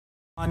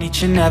On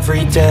each and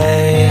every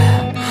day,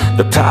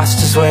 the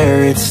past is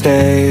where it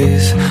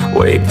stays.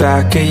 Way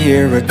back a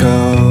year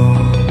ago,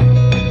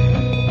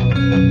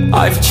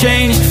 I've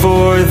changed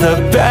for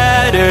the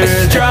better.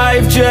 I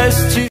strive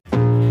just to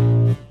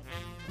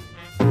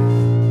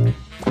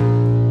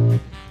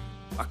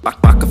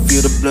I can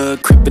feel the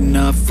blood creeping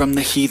up from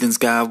the heathens.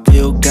 Got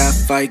will, got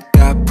fight,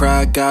 got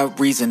pride, got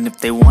reason. If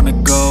they wanna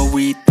go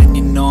eat, then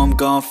you know I'm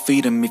gon'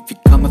 feed them. If you're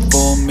coming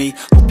for me,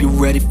 hope you're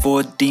ready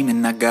for a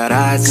demon. I got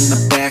eyes in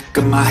the back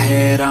of my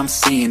head, I'm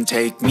seeing.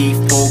 Take me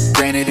for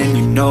granted and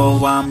you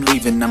know I'm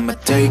leaving. I'ma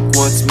take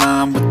what's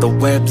mine with the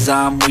webs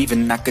I'm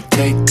weaving. I could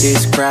take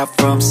this crowd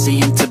from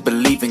seeing to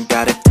believing.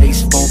 Got a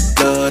taste for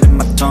blood and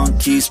my tongue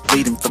keeps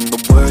bleeding from the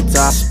words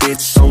I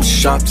spit. So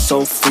sharp,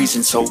 so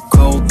freezing, so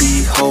cold.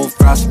 Behold,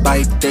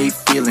 frostbite they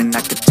feeling.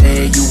 I could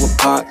tear you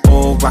apart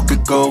or I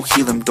could go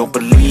heal them. Don't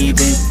believe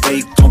in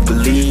fate, don't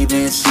believe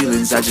in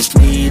ceilings. I just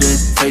need a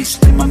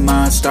taste and my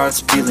mind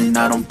starts feeling.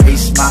 I don't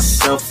pace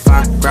myself,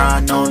 I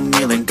grind on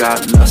kneeling.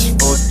 Got lust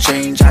for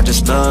change, I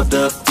just love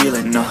the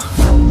feeling.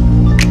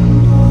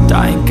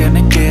 I ain't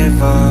gonna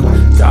give up.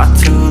 Got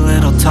too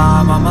little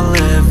time, I'ma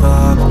live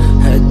up.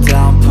 Head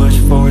down, push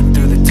forward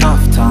through the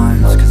tough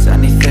times. Cause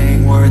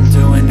anything worth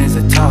doing is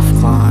a tough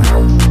climb.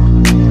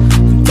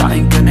 And I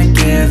ain't gonna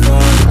give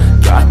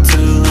up. Got too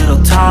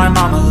little time,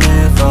 I'ma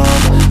live up.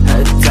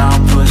 Head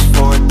down, push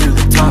forward through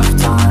the tough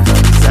times.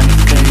 Cause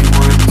anything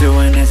worth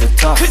doing is a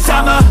tough climb. Cause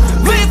I'ma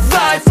live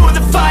life for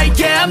the fight,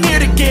 yeah, I'm here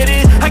to get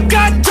it. I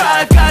got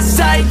drive, got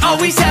sight,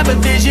 always have a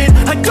vision.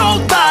 I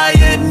go by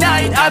at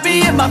night, I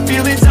be in my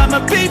feelings. I'ma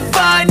be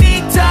fine,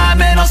 need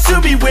time and I'll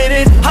soon be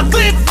winning. I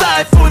live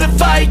life for the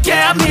fight,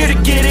 yeah, I'm here to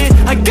get it.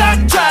 I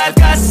got drive,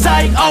 got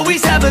sight,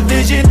 always have a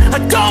vision. I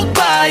go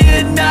by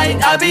at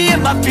night, I be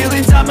in my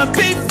feelings. I'ma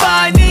be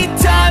fine, need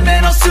time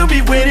and I'll soon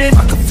be winning.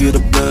 I can feel the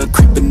blood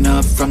creeping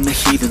up from the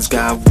heathens.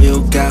 Got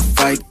will, got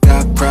fight,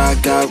 got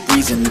pride, got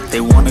reason. If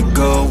they wanna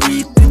go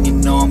eat, then you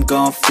know I'm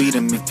gon' feed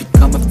them. If you're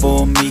coming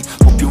for me,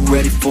 hope you're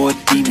ready for a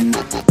demon.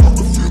 I can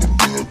feel the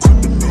blood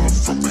creeping up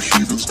from the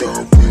heathens.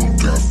 Got will,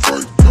 got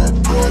fight,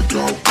 got pride,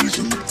 got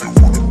reason. If they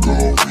wanna go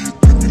eat,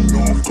 then you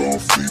know I'm gon'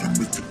 feed them.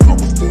 If you're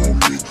coming for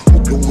me,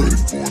 hope you're ready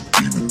for a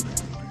demon.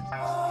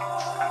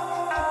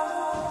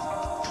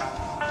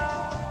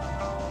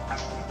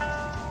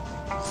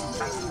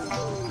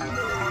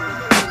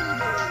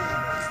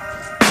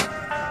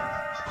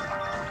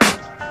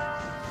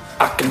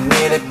 I can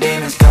hear the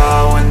demons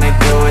call when they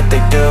do what they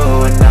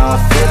do. And now I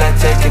feel like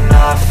taking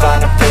off,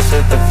 find a place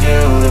with a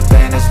view. The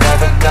pain is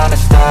never gonna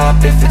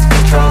stop if it's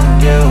controlling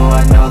you.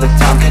 I know that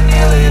time can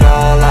heal it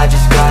all, I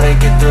just gotta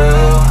get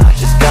through. I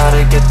just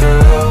gotta get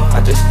through, I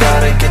just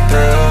gotta get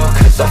through.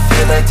 Cause I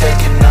feel like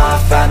taking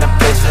off, find a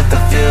place with a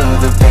view.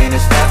 The pain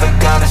is never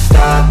gonna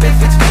stop if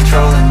it's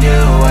controlling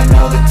you. I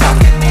know that time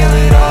can heal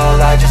it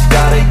all, I just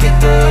gotta get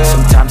through.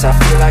 Sometimes I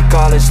feel like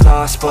all is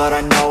lost, but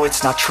I know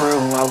it's not true.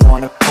 I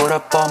wanna put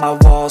up all my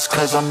walls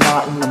cause I'm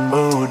not in the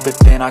mood. But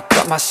then I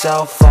cut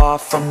myself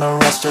off from the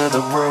rest of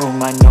the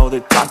room. I know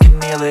that time can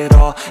heal it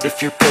all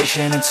if you're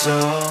patient and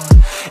soon.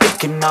 It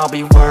can all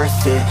be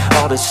worth it,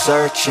 all the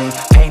searching.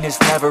 Pain is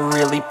never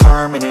really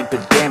permanent,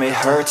 but damn it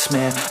hurts,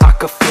 man. I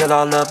could feel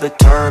all of the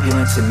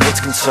turbulence and it's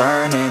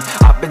concerning.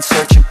 I've been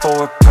searching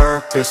for a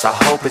purpose, I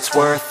hope it's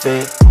worth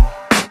it.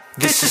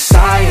 This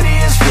society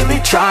is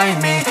really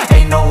trying me.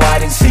 Ain't no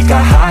hide and seek,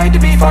 I hide to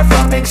be far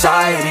from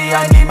anxiety.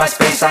 I need my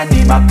space, I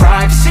need my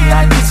privacy.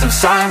 I need some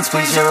silence,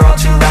 please, you're all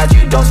too loud.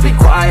 You don't speak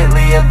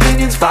quietly,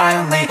 opinions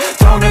violently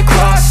thrown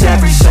across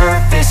every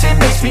surface. It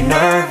makes me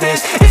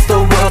nervous, it's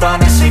the world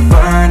honestly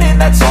burning.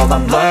 That's all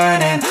I'm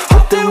learning,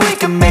 hope that we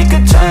can make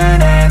a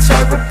turn and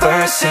start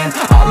reversing.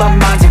 All our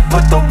minds have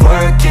put the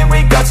work in,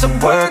 we got some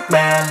work,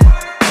 man.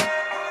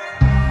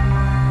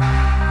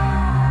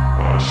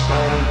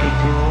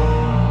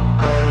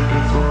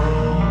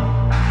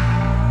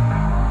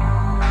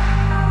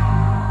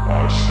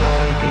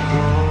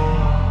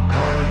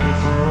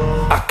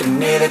 I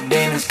can hear the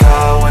demons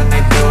call when they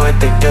do what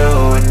they do.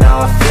 And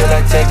now I feel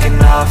like taking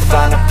off,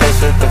 find a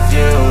place with a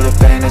view. The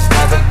pain is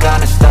never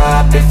gonna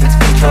stop if it's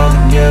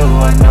controlling you.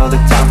 I know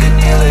that time can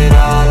heal it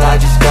all, I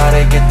just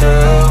gotta get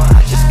through.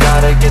 I just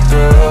gotta get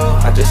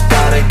through, I just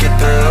gotta get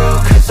through.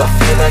 Cause I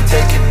feel like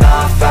taking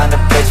off, find a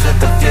place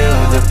with a view.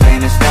 The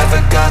pain is never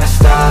gonna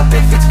stop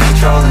if it's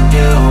controlling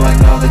you. I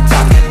know that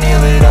time can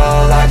heal it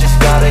all, I just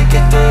gotta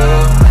get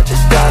through. I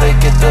just gotta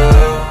get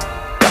through.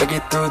 Gotta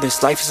get through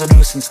this, life is a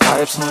nuisance,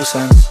 tie up some loose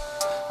ends.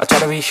 I try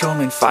to be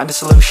human, find a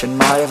solution,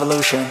 my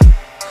evolution.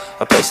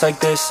 A place like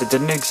this, it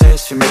didn't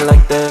exist, we made it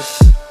like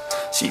this.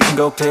 So you can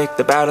go pick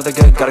the bad or the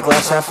good, got a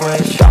glass half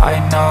wish. I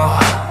know,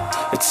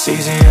 it's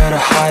easier to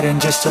hide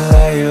than just to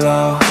lay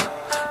low.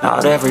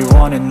 Not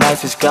everyone in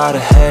life has got a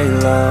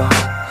halo.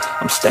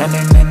 I'm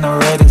standing in the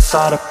red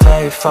inside a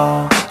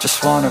payphone,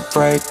 just wanna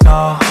break,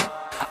 no.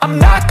 I'm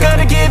not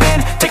gonna give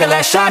in. Take a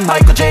last shot,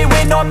 Michael J.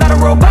 Win. No, I'm not a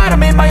robot,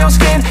 I'm in my own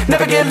skin.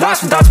 Never get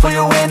lost when thoughts pull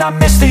you in. I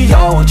miss the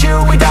old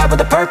you, we died with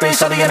a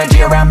purpose. All the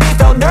energy around me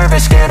felt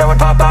nervous. Scared I would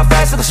pop out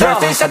fast to the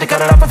surface. Had to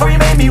cut it off before you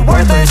made me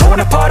worthless. Torn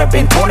apart, I've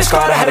been torn and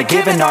scarred. I had a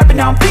given art, but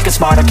now I'm thinking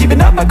smart. I'm keeping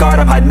up my guard,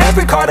 I'm hiding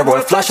every card. A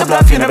royal flush of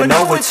love, you never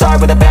know what's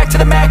hard. With a back to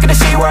the mat, gonna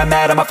see where I'm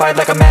at. I'ma fight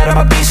like I'm mad,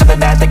 I'ma be something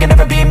that they can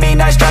never be me.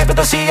 Nice try, but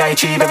they'll see I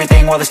achieve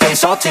everything while they stay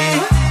salty.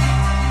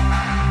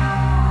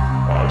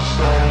 I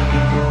started to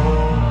go,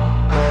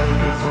 gotta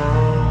get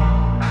through.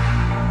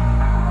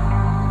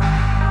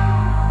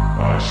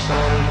 I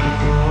started to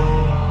go,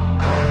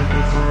 gotta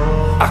get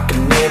through. I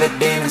can hear the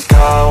demons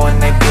call when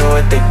they do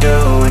what they do.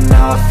 And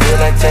now I feel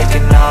like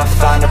taking off,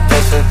 find a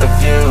place with a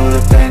view.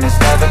 The pain is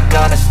never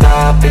gonna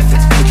stop if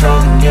it's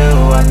controlling you.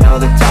 I know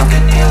that time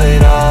can heal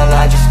it all,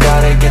 I just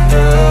gotta get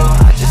through.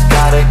 I just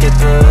gotta get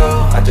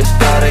through, I just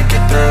gotta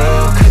get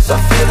through. Cause I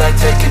feel like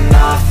taking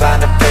off,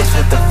 find a place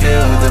with a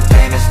view. The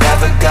pain is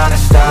never gonna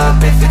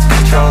stop if it's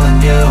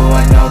controlling you.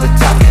 I know that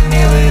time can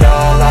heal it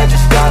all, I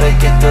just gotta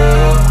get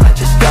through. I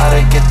just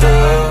gotta get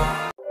through.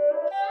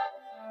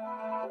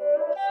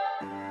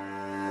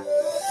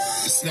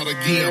 It's not a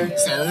game,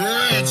 it's a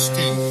rich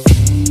thing.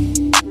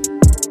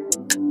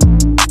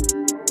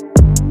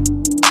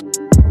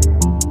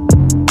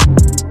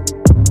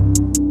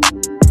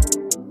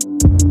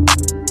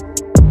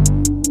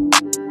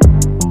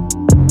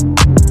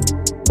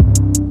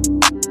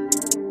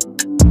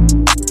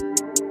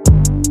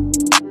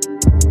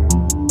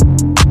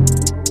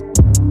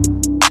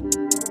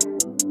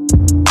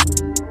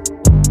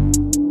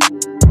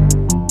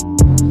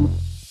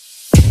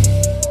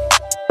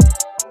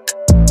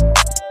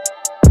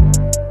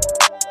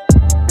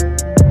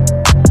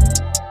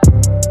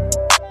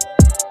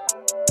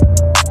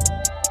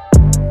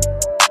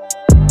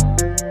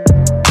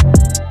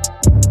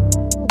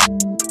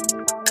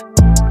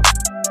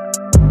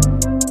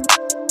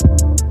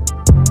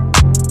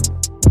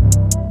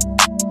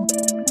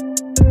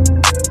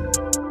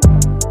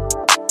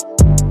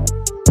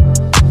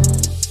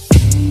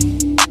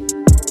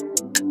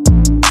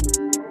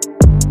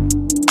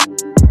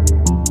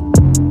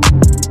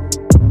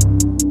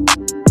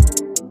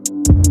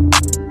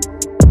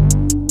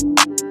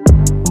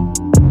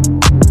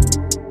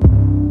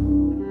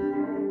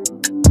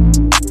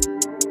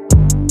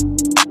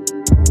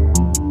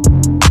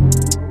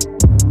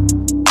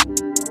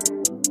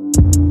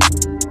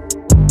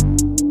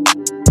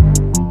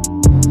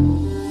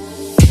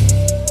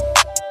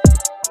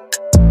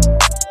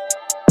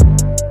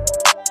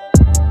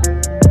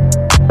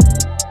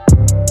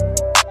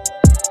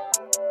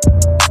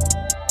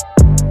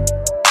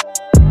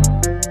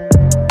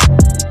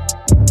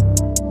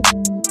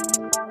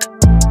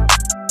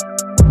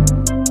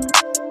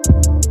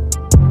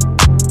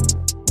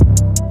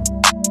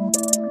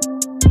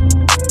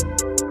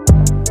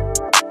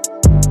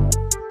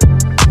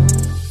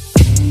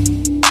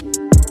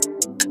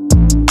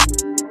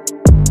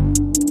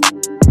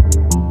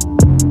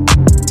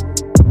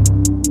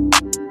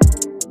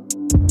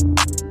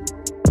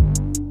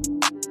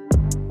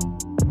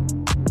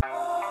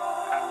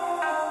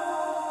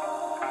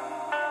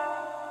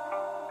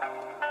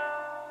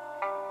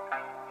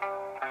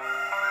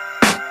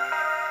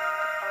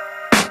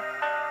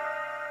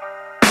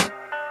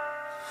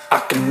 I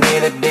can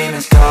hear the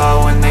demons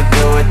call when they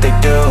do what they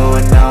do.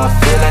 And now I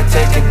feel like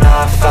taking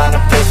off, find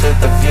a place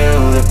with a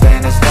view. The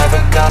pain is never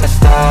gonna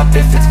stop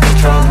if it's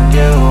controlling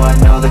you. I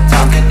know that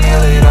time can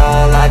heal it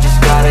all, I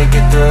just gotta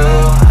get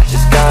through. I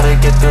just gotta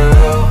get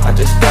through, I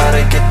just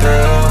gotta get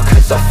through.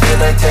 Cause I feel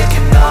like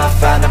taking off,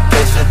 find a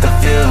place with a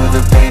view.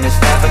 The pain is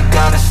never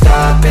gonna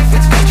stop if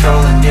it's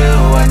controlling you.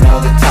 I know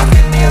that time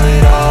can heal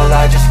it all,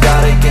 I just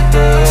gotta get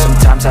through.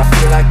 Sometimes I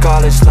feel like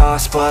all is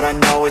lost, but I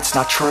know it's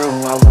not true.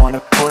 I wanna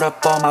put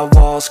up all my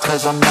walls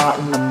cause I'm not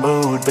in the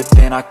mood, but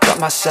then I cut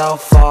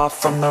myself off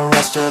from the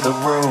rest of the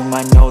room.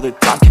 I know that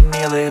time can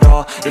heal it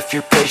all if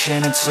you're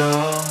patient and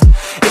soon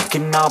it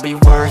can all be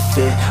worth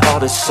it, all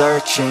the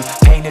searching.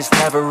 Pain is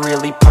never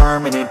really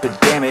permanent, but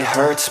damn it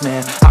hurts,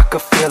 man. I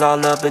could feel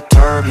all of the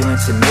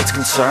turbulence and it's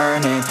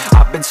concerning.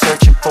 I've been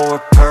searching for a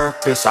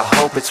purpose, I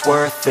hope it's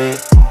worth it.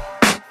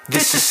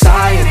 This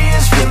society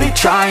is really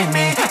trying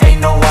me.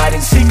 Ain't no hide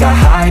and seek, I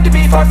hide to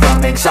be far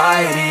from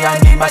anxiety. I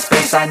need my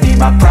space, I need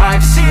my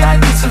privacy. I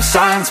need some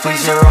silence,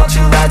 please, you're all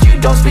too loud. You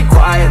don't speak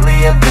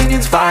quietly,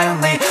 opinions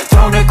violently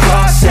thrown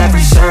across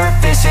every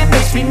surface. It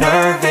makes me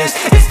nervous,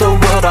 it's the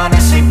world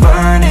honestly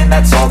burning.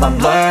 That's all I'm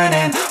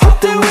learning, hope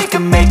that we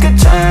can make a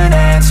turn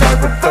and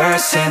start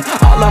reversing.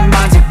 All our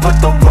minds, we put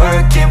the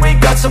work in, we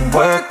got some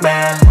work,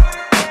 man.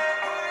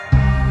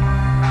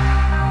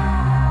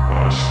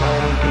 I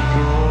started to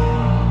go,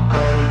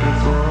 gotta get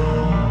through.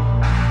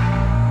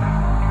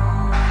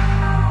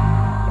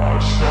 I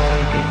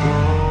started to go,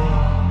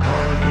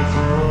 gotta get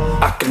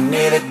through. I can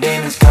hear the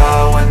demons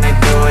call when they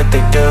do what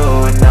they do.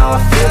 And now I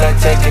feel like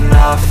taking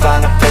off,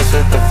 find a place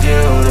with a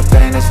view. The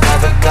pain is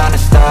never gonna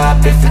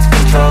stop if it's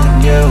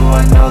controlling you.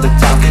 I know that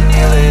time can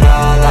heal it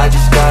all, I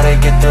just gotta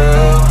get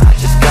through. I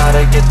just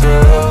gotta get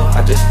through,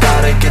 I just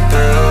gotta get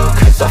through.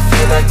 Cause Cause I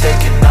feel like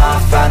taking off,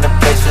 find a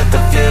place with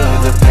a view.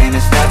 The pain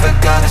is never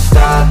gonna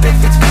stop if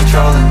it's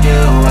controlling you.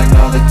 I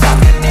know that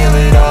time can heal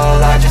it all,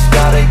 I just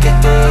gotta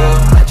get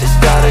through. I just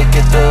gotta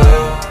get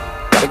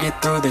through. Gotta get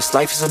through this,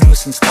 life is a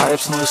nuisance, tie up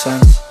some loose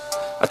ends.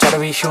 I try to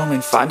be human,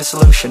 find a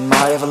solution,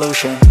 my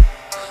evolution.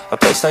 A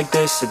place like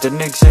this, it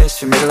didn't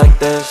exist, we made it like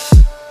this.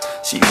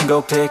 So you can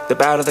go pick the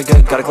bad or the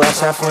good, got a glass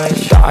halfway.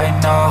 I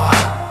know,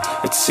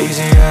 it's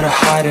easier to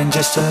hide than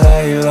just to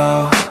lay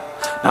low.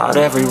 Not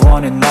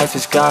everyone in life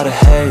has got a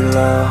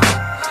halo.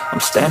 I'm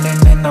standing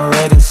in the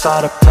red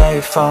inside a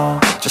payphone.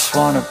 Just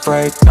wanna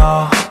break,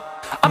 no,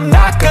 I'm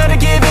not gonna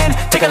give in.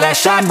 Take a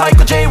last shot,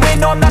 Michael J. Win.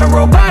 No, I'm not a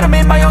robot, I'm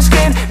in my own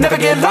skin. Never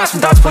get lost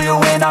when thoughts pull you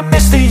in. I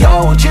miss the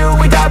old you,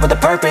 we died with a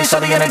purpose.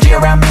 All the energy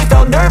around me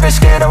felt nervous,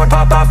 scared I would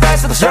pop off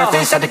fast to the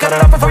surface. Had to cut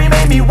it off before you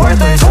made me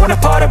worthless. Torn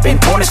apart, I've been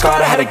torn and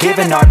scarred. I had a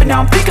given art, but now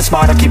I'm thinking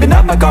smart. I'm keeping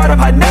up my guard, I'm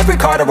hiding every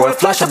card. A royal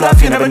flush of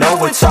left, you never know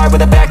what's hard.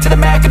 With a back to the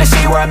mat, gonna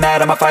see where I'm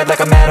at. I'ma fight like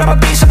I'm mad, I'ma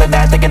be something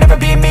that they can never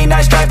be me.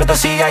 Nice try, but they'll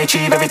see I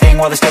achieve everything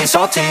while they stay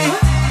salty.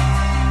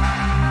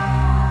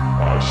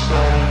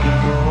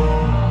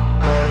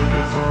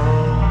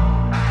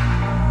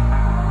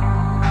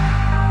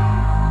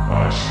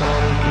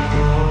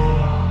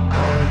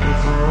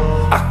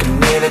 I can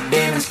hear the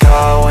demons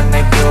call when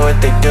they do what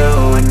they do.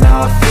 And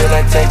now I feel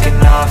like taking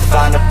off,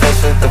 find a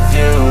place with a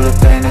view. The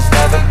pain is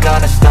never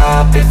gonna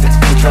stop if it's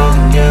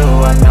controlling you.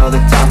 I know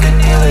that time can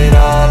heal it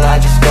all, I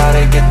just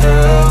gotta get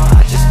through.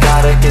 I just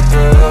gotta get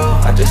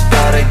through, I just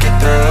gotta get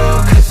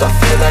through. Cause I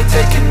feel like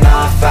taking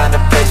off, find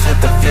a place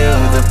with a view.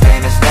 The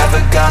pain is never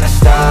gonna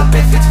stop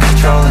if it's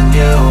controlling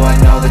you. I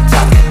know that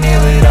time can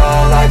heal it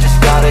all, I just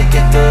gotta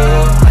get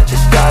through. I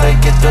just gotta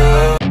get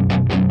through.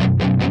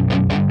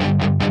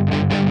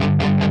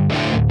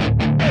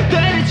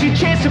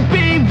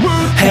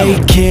 Hey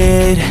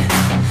kid,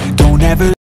 don't ever